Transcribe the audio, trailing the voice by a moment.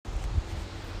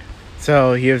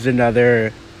So here's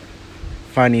another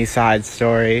funny side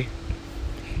story.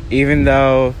 Even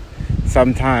though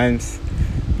sometimes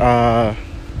I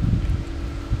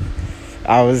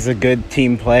was a good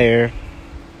team player,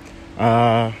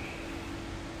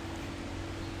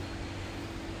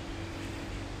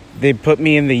 they put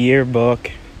me in the yearbook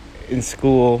in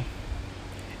school,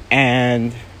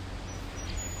 and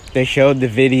they showed the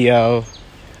video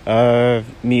of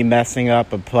me messing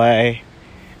up a play,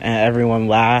 and everyone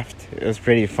laughed. It was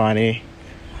pretty funny.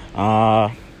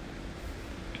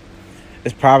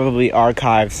 It's probably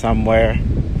archived somewhere,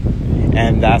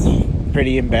 and that's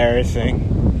pretty embarrassing,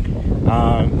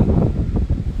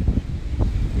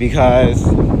 because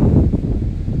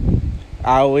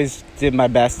I always did my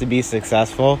best to be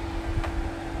successful,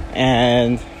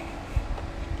 and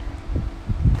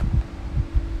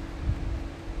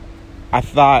I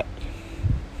thought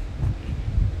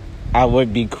I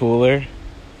would be cooler,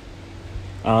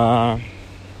 but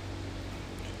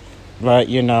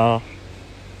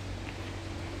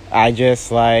I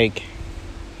just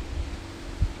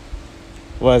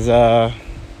was a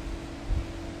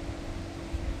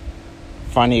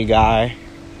funny guy,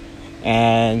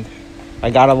 and I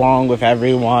got along with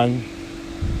everyone,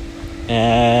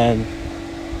 and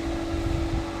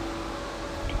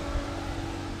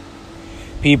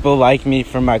people like me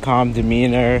for my calm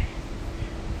demeanor.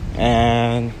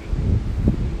 And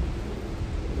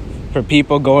for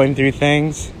people going through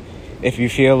things, if you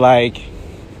feel like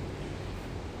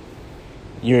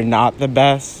you're not the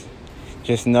best,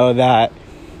 just know that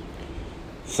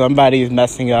somebody's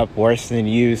messing up worse than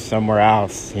you somewhere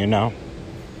else,